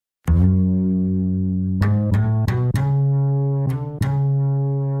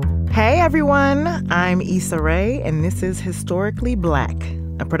everyone, I'm Issa Rae, and this is Historically Black,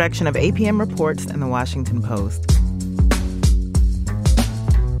 a production of APM Reports and The Washington Post.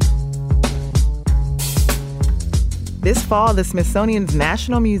 This fall, the Smithsonian's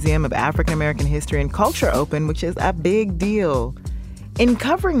National Museum of African American History and Culture opened, which is a big deal. In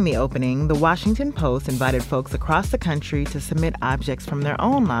covering the opening, The Washington Post invited folks across the country to submit objects from their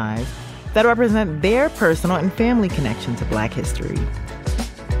own lives that represent their personal and family connection to Black history.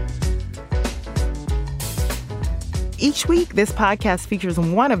 Each week, this podcast features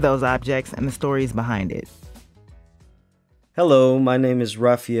one of those objects and the stories behind it. Hello, my name is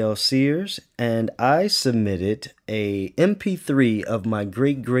Raphael Sears, and I submitted a MP3 of my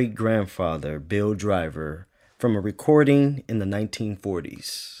great-great-grandfather, Bill Driver, from a recording in the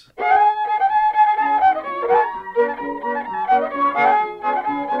 1940s.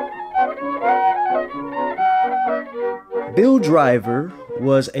 Bill Driver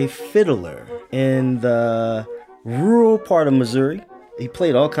was a fiddler in the rural part of Missouri. He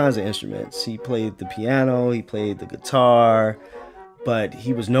played all kinds of instruments. He played the piano, he played the guitar, but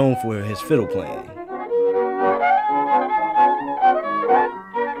he was known for his fiddle playing.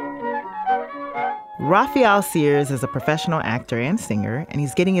 Raphael Sears is a professional actor and singer, and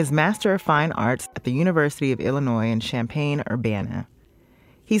he's getting his Master of Fine Arts at the University of Illinois in Champaign-Urbana.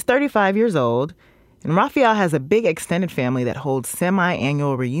 He's 35 years old, and Raphael has a big extended family that holds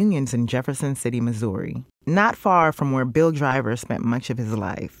semi-annual reunions in Jefferson City, Missouri, not far from where Bill Driver spent much of his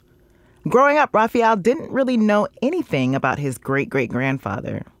life. Growing up, Raphael didn't really know anything about his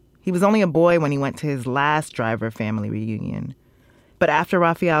great-great-grandfather. He was only a boy when he went to his last Driver family reunion. But after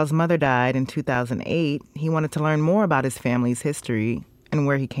Raphael's mother died in 2008, he wanted to learn more about his family's history and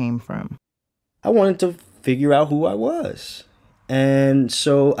where he came from. I wanted to figure out who I was. And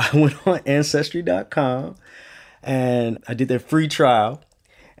so I went on Ancestry.com and I did their free trial.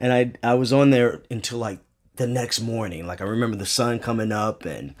 And I was on there until like the next morning. Like I remember the sun coming up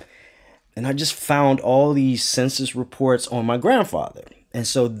and I just found all these census reports on my grandfather. And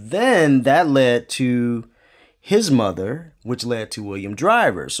so then that led to his mother, which led to William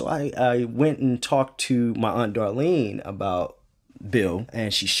Driver. So I went and talked to my Aunt Darlene about Bill,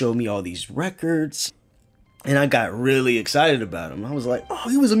 and she showed me all these records. And I got really excited about him. I was like, oh,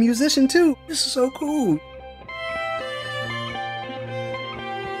 he was a musician too. This is so cool.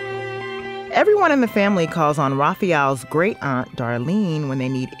 Everyone in the family calls on Raphael's great-aunt, Darlene, when they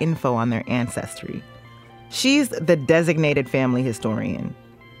need info on their ancestry. She's the designated family historian.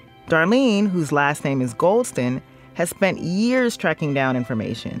 Darlene, whose last name is Goldston, has spent years tracking down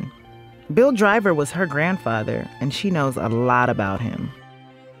information. Bill Driver was her grandfather, and she knows a lot about him.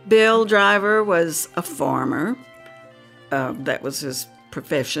 Bill Driver was a farmer. That was his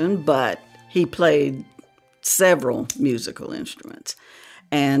profession, but he played several musical instruments.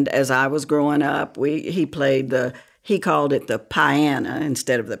 And as I was growing up, he called it the piano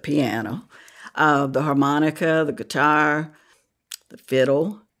instead of the piano. The harmonica, the guitar, the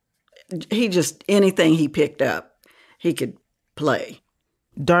fiddle. Anything he picked up, he could play.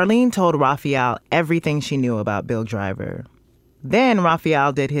 Darlene told Raphael everything she knew about Bill Driver. Then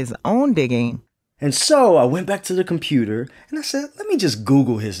Raphael did his own digging. And so I went back to the computer and I said, let me just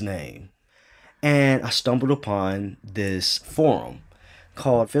Google his name. And I stumbled upon this forum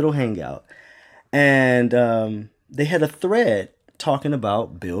called Fiddle Hangout. And they had a thread talking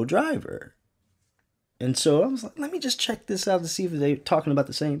about Bill Driver. And so I was like, let me just check this out to see if they're talking about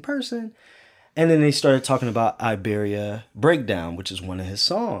the same person. And then they started talking about Iberia Breakdown, which is one of his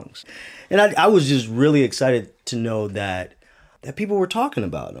songs. And I was just really excited to know that people were talking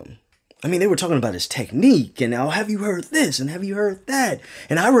about him. I mean, they were talking about his technique and, oh, have you heard this? And have you heard that?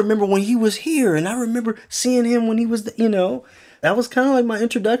 And I remember when he was here and I remember seeing him when he was, that was kind of like my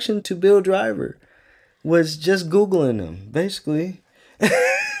introduction to Bill Driver, was just Googling him, basically.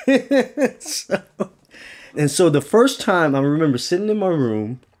 So the first time I remember sitting in my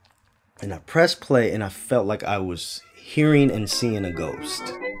room and I pressed play and I felt like I was hearing and seeing a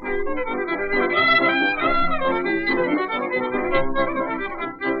ghost.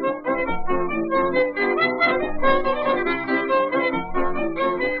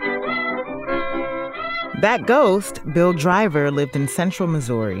 That ghost, Bill Driver, lived in central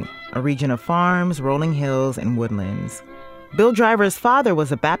Missouri, a region of farms, rolling hills, and woodlands. Bill Driver's father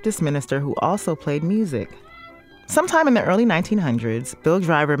was a Baptist minister who also played music. Sometime in the early 1900s, Bill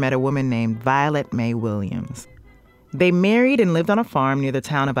Driver met a woman named Violet Mae Williams. They married and lived on a farm near the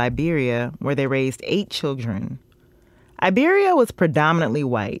town of Iberia, where they raised 8 children. Iberia was predominantly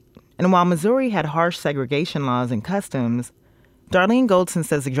white, and while Missouri had harsh segregation laws and customs, Darlene Goldston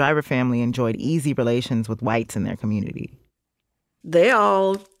says the Driver family enjoyed easy relations with whites in their community. They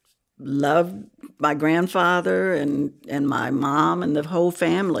all loved my grandfather and my mom and the whole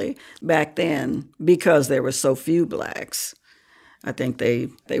family back then because there were so few blacks. I think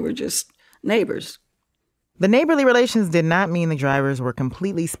they were just neighbors. The neighborly relations did not mean the drivers were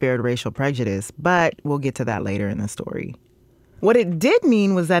completely spared racial prejudice, but we'll get to that later in the story. What it did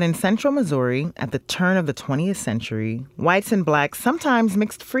mean was that in central Missouri, at the turn of the 20th century, whites and blacks sometimes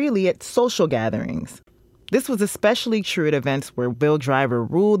mixed freely at social gatherings. This was especially true at events where Bill Driver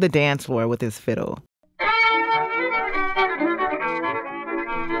ruled the dance floor with his fiddle.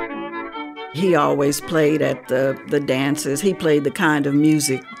 He always played at the dances. He played the kind of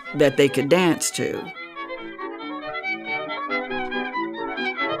music that they could dance to.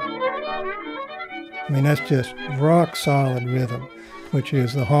 I mean, that's just rock solid rhythm, which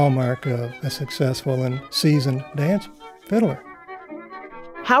is the hallmark of a successful and seasoned dance fiddler.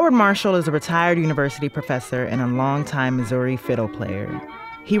 Howard Marshall is a retired university professor and a longtime Missouri fiddle player.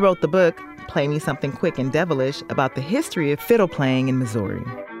 He wrote the book, Play Me Something Quick and Devilish, about the history of fiddle playing in Missouri.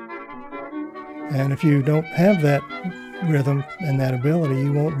 And if you don't have that rhythm and that ability,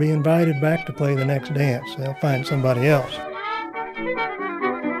 you won't be invited back to play the next dance. They'll find somebody else.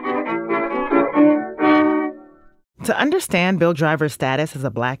 To understand Bill Driver's status as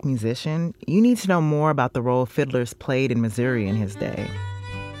a black musician, you need to know more about the role fiddlers played in Missouri in his day.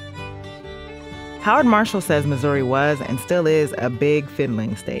 Howard Marshall says Missouri was and still is a big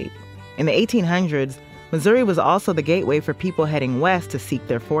fiddling state. In the 1800s, Missouri was also the gateway for people heading west to seek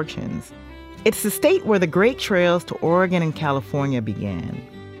their fortunes. It's the state where the great trails to Oregon and California began.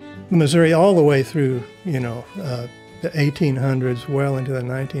 Missouri all the way through, the 1800s, well into the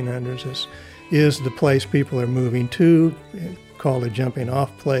 1900s is the place people are moving to, called a jumping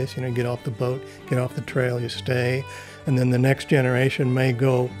off place. Get off the boat, get off the trail, you stay. And then the next generation may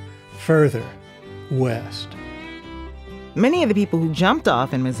go further west. Many of the people who jumped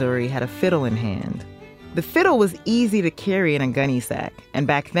off in Missouri had a fiddle in hand. The fiddle was easy to carry in a gunny sack, and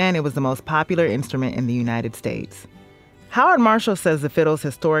back then it was the most popular instrument in the United States. Howard Marshall says the fiddle's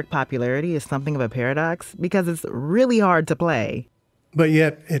historic popularity is something of a paradox because it's really hard to play. But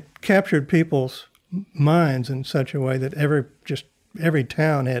yet it captured people's minds in such a way that every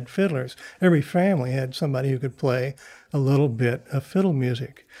town had fiddlers. Every family had somebody who could play a little bit of fiddle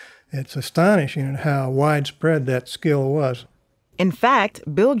music. It's astonishing how widespread that skill was. In fact,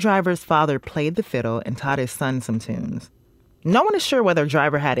 Bill Driver's father played the fiddle and taught his son some tunes. No one is sure whether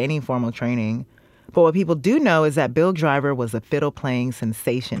Driver had any formal training, but what people do know is that Bill Driver was a fiddle-playing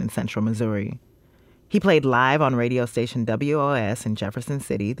sensation in central Missouri. He played live on radio station WOS in Jefferson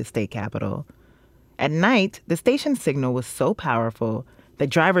City, the state capital. At night, the station signal was so powerful that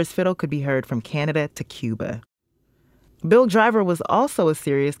Driver's fiddle could be heard from Canada to Cuba. Bill Driver was also a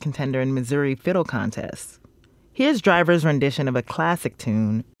serious contender in Missouri fiddle contests. Here's Driver's rendition of a classic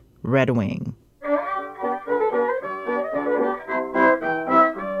tune, Red Wing.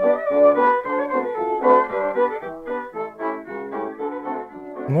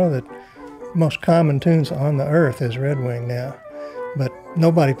 One of the most common tunes on the earth is Red Wing now, but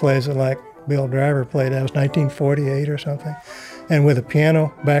nobody plays it like Bill Driver played. That was 1948 or something. And with a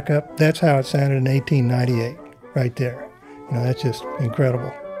piano backup, that's how it sounded in 1898, right there. That's just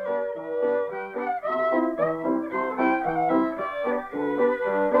incredible.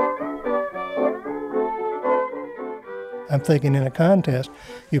 I'm thinking in a contest,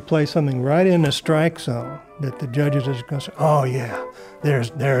 you play something right in the strike zone that the judges are going to say, oh yeah, there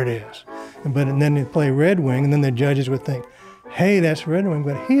it is. And then they play Red Wing, and then the judges would think, hey, that's Red Wing,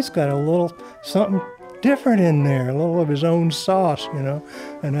 but he's got a little something different in there, a little of his own sauce,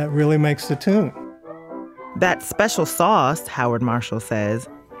 and that really makes the tune. That special sauce, Howard Marshall says,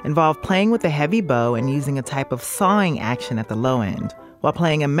 involved playing with a heavy bow and using a type of sawing action at the low end, while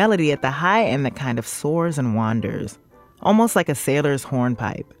playing a melody at the high end that kind of soars and wanders, almost like a sailor's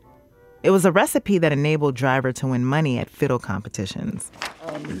hornpipe. It was a recipe that enabled Driver to win money at fiddle competitions.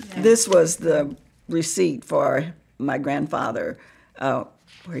 This was the receipt for my grandfather, where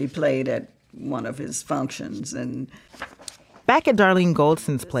he played at one of his functions. And back at Darlene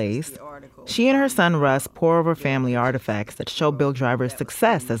Goldson's place, she and her son Russ pore over family artifacts that show Bill Driver's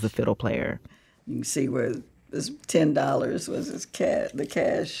success as a fiddle player. You can see where this $10 was the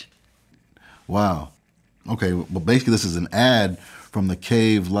cash. Wow. Okay, well, basically this is an ad from the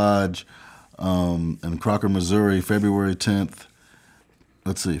Cave Lodge in Crocker, Missouri, February 10th,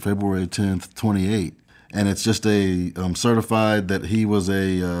 28. And it's just a certified that he was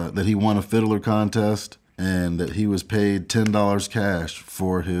that he won a fiddler contest and that he was paid $10 cash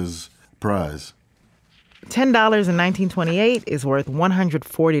for his prize. $10 in 1928 is worth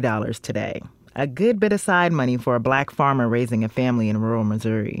 $140 today. A good bit of side money for a black farmer raising a family in rural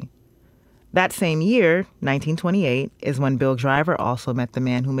Missouri. That same year, 1928, is when Bill Driver also met the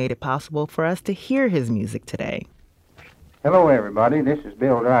man who made it possible for us to hear his music today. Hello, everybody. This is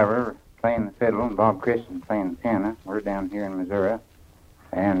Bill Driver playing the fiddle and Bob Christensen playing the piano. We're down here in Missouri.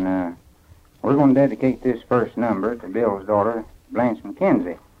 And we're going to dedicate this first number to Bill's daughter, Blanche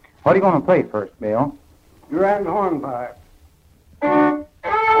McKenzie. What are you going to play first, Bill? Grand hornpipe.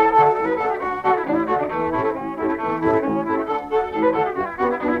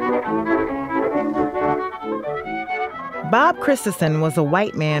 Bob Christensen was a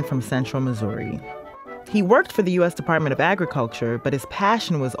white man from central Missouri. He worked for the U.S. Department of Agriculture, but his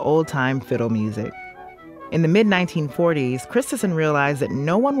passion was old-time fiddle music. In the mid-1940s, Christensen realized that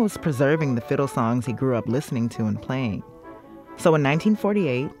no one was preserving the fiddle songs he grew up listening to and playing. So in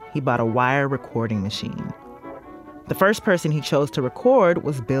 1948, he bought a wire recording machine. The first person he chose to record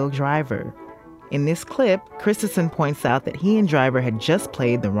was Bill Driver. In this clip, Christensen points out that he and Driver had just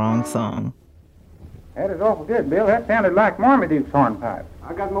played the wrong song. That is awful good, Bill. That sounded like Marmaduke's hornpipe.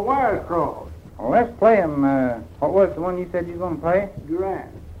 I got my wires crossed. Well, let's play him. What was the one you said you were going to play?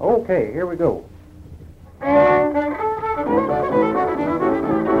 Durand. Okay, here we go.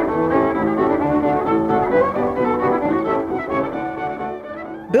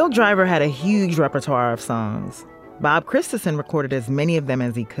 Bill Driver had a huge repertoire of songs. Bob Christensen recorded as many of them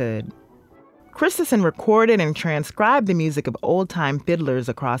as he could. Christensen recorded and transcribed the music of old-time fiddlers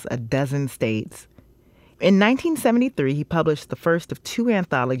across a dozen states. In 1973, he published the first of 2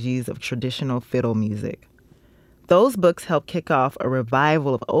 anthologies of traditional fiddle music. Those books helped kick off a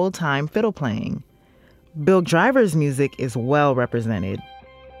revival of old-time fiddle playing. Bill Driver's music is well represented.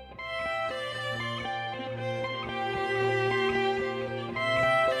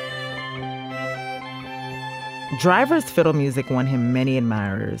 Driver's fiddle music won him many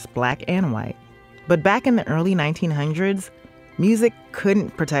admirers, black and white. But back in the early 1900s, music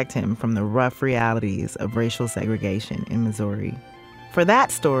couldn't protect him from the rough realities of racial segregation in Missouri. For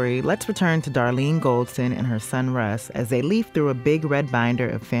that story, let's return to Darlene Goldston and her son Russ as they leaf through a big red binder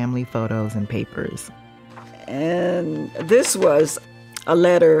of family photos and papers. And this was a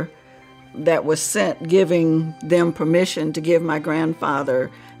letter that was sent giving them permission to give my grandfather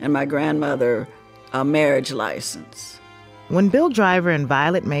and my grandmother a marriage license. When Bill Driver and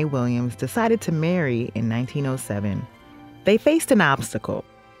Violet Mae Williams decided to marry in 1907, they faced an obstacle.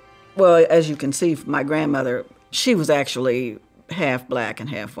 Well, as you can see, my grandmother, she was actually half black and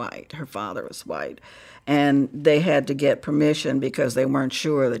half white. Her father was white. And they had to get permission because they weren't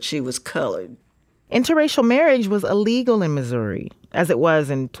sure that she was colored. Interracial marriage was illegal in Missouri, as it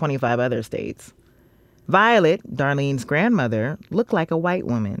was in 25 other states. Violet, Darlene's grandmother, looked like a white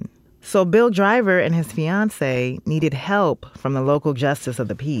woman. So Bill Driver and his fiancée needed help from the local justice of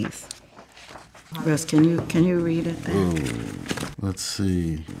the peace. Russ, can you read it there? Let's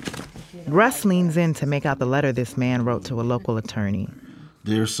see. Russ leans in to make out the letter this man wrote to a local attorney.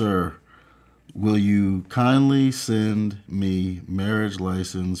 Dear sir, will you kindly send me marriage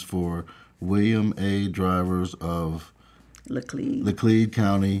license for William A. Drivers of Laclede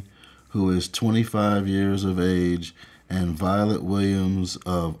County, who is 25 years of age, and Violet Williams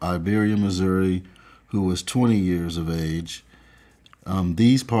of Iberia, Missouri, who was 20 years of age.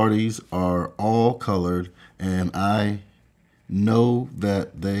 These parties are all colored, and I know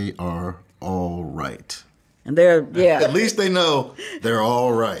that they are all right. And they're, yeah. At least they know they're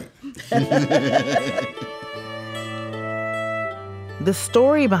all right. The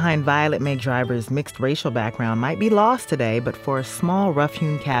story behind Violet Mae Driver's mixed racial background might be lost today, but for a small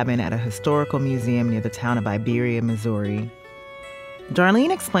rough-hewn cabin at a historical museum near the town of Iberia, Missouri.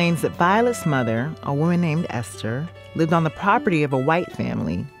 Darlene explains that Violet's mother, a woman named Esther, lived on the property of a white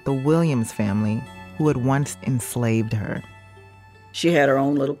family, the Williams family, who had once enslaved her. She had her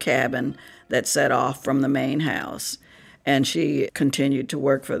own little cabin that set off from the main house, and she continued to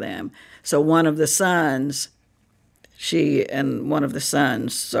work for them. So one of the sons sort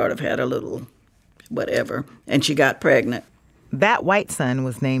of had a little whatever, and she got pregnant. That white son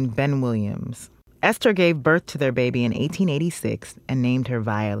was named Ben Williams. Esther gave birth to their baby in 1886 and named her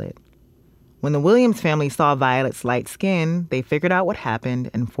Violet. When the Williams family saw Violet's light skin, they figured out what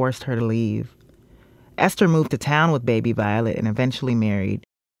happened and forced her to leave. Esther moved to town with baby Violet and eventually married.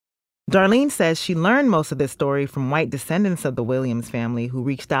 Darlene says she learned most of this story from white descendants of the Williams family who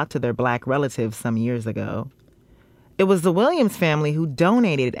reached out to their black relatives some years ago. It was the Williams family who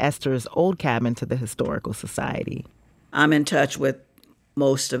donated Esther's old cabin to the Historical Society. I'm in touch with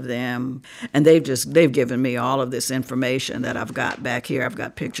most of them, and they've given me all of this information that I've got back here. I've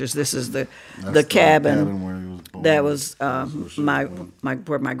got pictures. This is the cabin where he was born. that was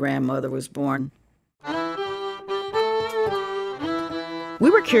where my grandmother was born. We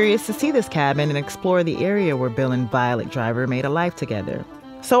were were curious to see this cabin and explore the area where Bill and Violet Driver made a life together.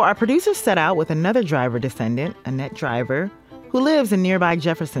 So our producers set out with another Driver descendant, Annette Driver, who lives in nearby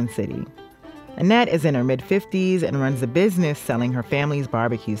Jefferson City. Annette is in her mid-50s and runs a business selling her family's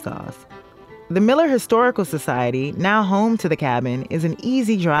barbecue sauce. The Miller Historical Society, now home to the cabin, is an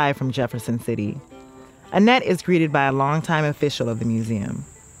easy drive from Jefferson City. Annette is greeted by a longtime official of the museum.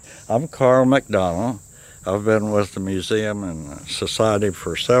 I'm Carl McDonald. I've been with the museum and society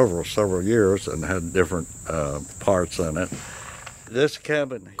for several years and had different parts in it. This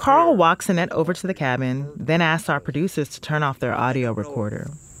cabin here, Carl walks Annette over to the cabin, then asks our producers to turn off their audio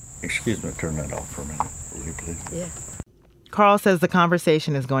recorder. Excuse me, turn that off for a minute, will you please? Yeah. Carl says the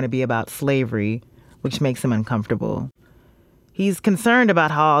conversation is going to be about slavery, which makes him uncomfortable. He's concerned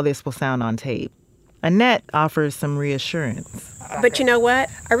about how all this will sound on tape. Annette offers some reassurance. But you know what?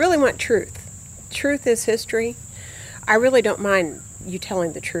 I really want truth. Truth is history. I really don't mind you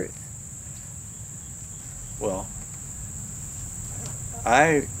telling the truth. Well,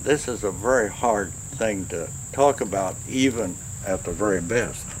 this is a very hard thing to talk about, even at the very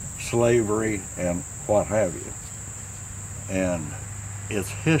best. Slavery and what have you. And it's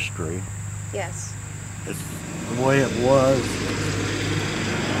history. Yes. It's the way it was,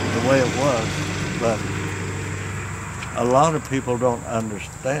 but a lot of people don't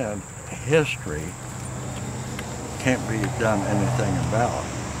understand history. Can't be done anything about.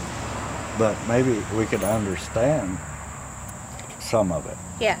 But maybe we could understand some of it.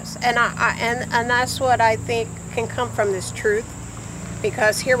 Yes, and and that's what I think can come from this truth,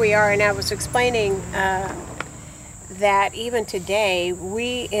 because here we are, and I was explaining that even today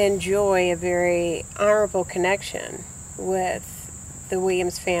we enjoy a very honorable connection with the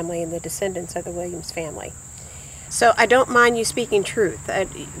Williams family and the descendants of the Williams family. So I don't mind you speaking truth.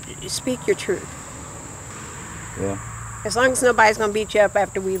 Speak your truth. Yeah. As long as nobody's going to beat you up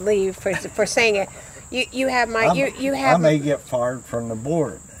after we leave for saying it. You have my you have. I may get fired from the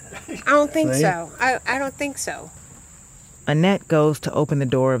board. I don't think See? so. I don't think so. Annette goes to open the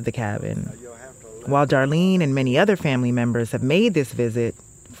door of the cabin. While Darlene and many other family members have made this visit,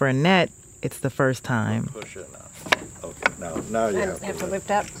 for Annette, it's the first time. Push it now. Okay, now you have to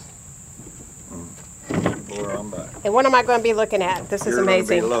lift up. We're on back. And what am I going to be looking at? This is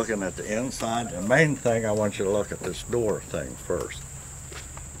amazing. You're going to be looking at the inside. The main thing, I want you to look at this door thing first.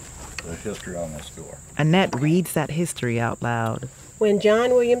 The history on this door. Annette reads that history out loud. When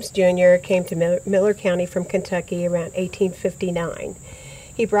John Williams Jr. came to Miller County from Kentucky around 1859,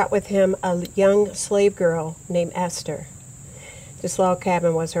 he brought with him a young slave girl named Esther. This log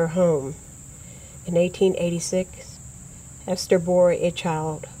cabin was her home. In 1886, Esther bore a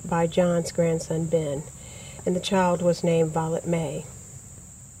child by John's grandson Ben, and the child was named Violet May.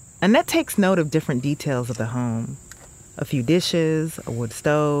 Annette takes note of different details of the home. A few dishes, a wood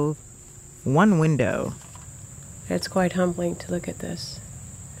stove, one window. It's quite humbling to look at this.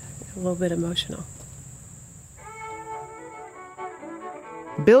 A little bit emotional.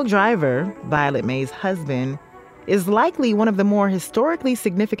 Bill Driver, Violet May's husband, is likely one of the more historically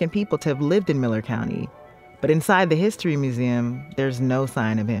significant people to have lived in Miller County. But inside the History Museum, there's no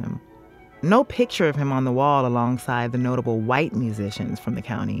sign of him. No picture of him on the wall alongside the notable white musicians from the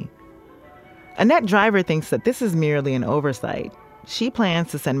county. Annette Driver thinks that this is merely an oversight. She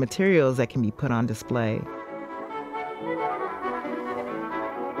plans to send materials that can be put on display.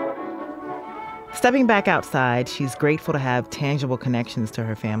 Stepping back outside, she's grateful to have tangible connections to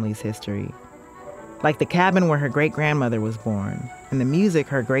her family's history. Like the cabin where her great-grandmother was born, and the music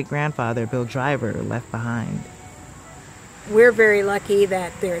her great-grandfather, Bill Driver, left behind. We're very lucky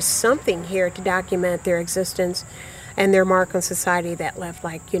that there's something here to document their existence and their mark on society that left,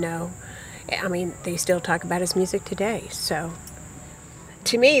 they still talk about his music today. So,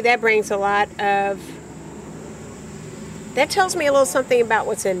 to me, that brings that tells me a little something about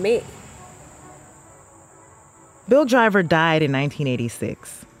what's in me. Bill Driver died in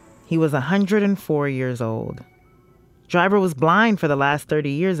 1986. He was 104 years old. Driver was blind for the last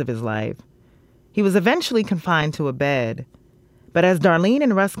 30 years of his life. He was eventually confined to a bed. But as Darlene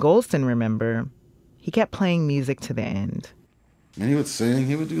and Russ Goldston remember, he kept playing music to the end. And he would sing.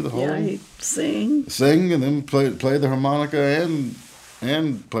 He would do the whole... Yeah, he'd sing. Sing and then play the harmonica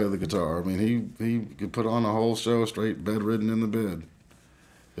and play the guitar. I mean, he could put on a whole show straight bedridden in the bed.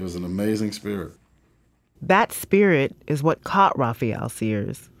 It was an amazing spirit. That spirit is what caught Raphael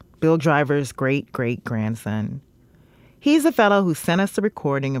Sears, Bill Driver's great-great-grandson. He's the fellow who sent us the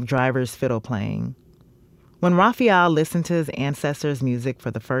recording of Driver's fiddle playing. When Raphael listened to his ancestors' music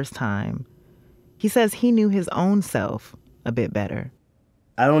for the first time, he says he knew his own self a bit better.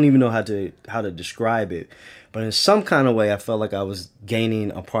 I don't even know how to describe it, but in some kind of way, I felt like I was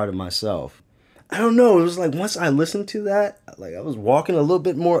gaining a part of myself. I don't know. It was like once I listened to that, like I was walking a little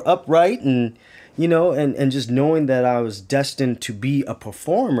bit more upright, and and just knowing that I was destined to be a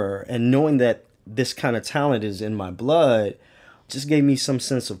performer, and knowing that this kind of talent is in my blood, just gave me some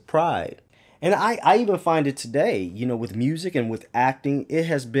sense of pride. And I even find it today, with music and with acting, it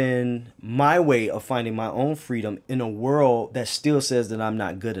has been my way of finding my own freedom in a world that still says that I'm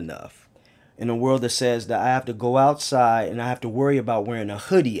not good enough. In a world that says that I have to go outside and I have to worry about wearing a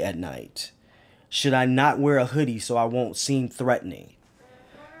hoodie at night. Should I not wear a hoodie so I won't seem threatening?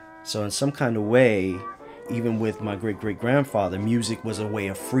 So in some kind of way, even with my great-great-grandfather, music was a way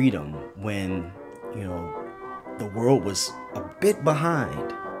of freedom when, the world was a bit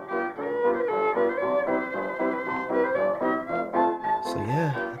behind. So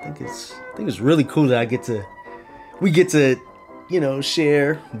yeah, I think it's really cool that we get to,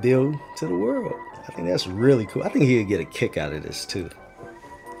 share Bill to the world. I think that's really cool. I think he'd get a kick out of this too.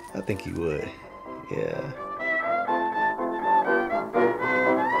 I think he would. Yeah.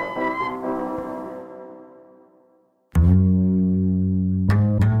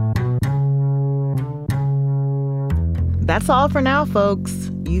 That's all for now,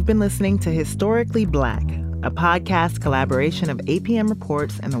 folks. You've been listening to Historically Black, a podcast collaboration of APM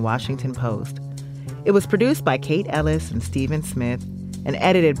Reports and The Washington Post. It was produced by Kate Ellis and Stephen Smith and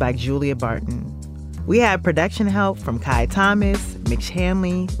edited by Julia Barton. We had production help from Kai Thomas, Mitch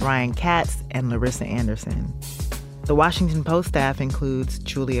Hanley, Ryan Katz, and Larissa Anderson. The Washington Post staff includes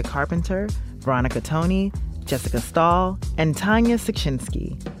Julia Carpenter, Veronica Toney, Jessica Stahl, and Tanya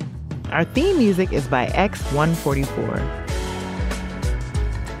Sikchinsky. Our theme music is by X144.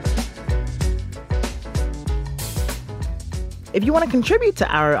 If you want to contribute to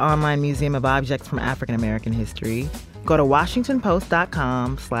our online museum of objects from African American history, go to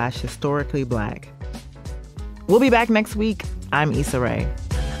WashingtonPost.com/historicallyblack. We'll be back next week. I'm Issa Rae.